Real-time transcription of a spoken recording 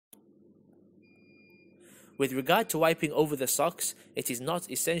With regard to wiping over the socks, it is not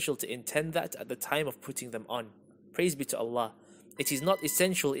essential to intend that at the time of putting them on. Praise be to Allah. It is not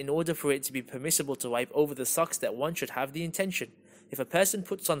essential in order for it to be permissible to wipe over the socks that one should have the intention. If a person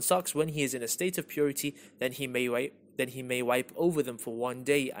puts on socks when he is in a state of purity, then he may wipe over them for 1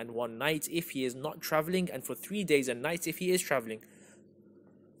 day and 1 night if he is not traveling, and for 3 days and nights if he is traveling.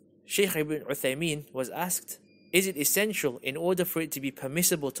 Sheikh Ibn Uthaymeen was asked, is it essential in order for it to be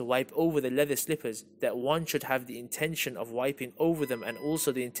permissible to wipe over the leather slippers that one should have the intention of wiping over them and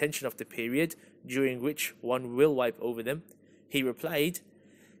also the intention of the period during which one will wipe over them? He replied,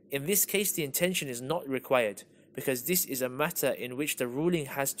 in this case the intention is not required, because this is a matter in which the ruling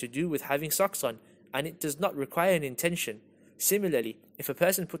has to do with having socks on, and it does not require an intention. Similarly, if a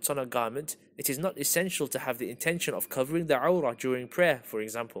person puts on a garment, it is not essential to have the intention of covering the awrah during prayer, for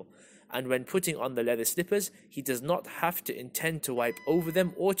example. And when putting on the leather slippers, he does not have to intend to wipe over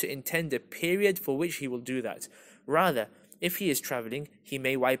them or to intend a period for which he will do that. Rather, if he is traveling, he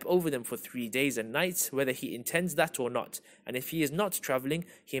may wipe over them for 3 days and nights, whether he intends that or not. And if he is not traveling,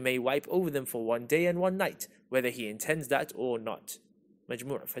 he may wipe over them for 1 day and 1 night, whether he intends that or not.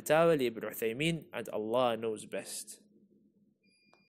 Majmu' Fatawa li Ibn Uthaymeen, and Allah knows best.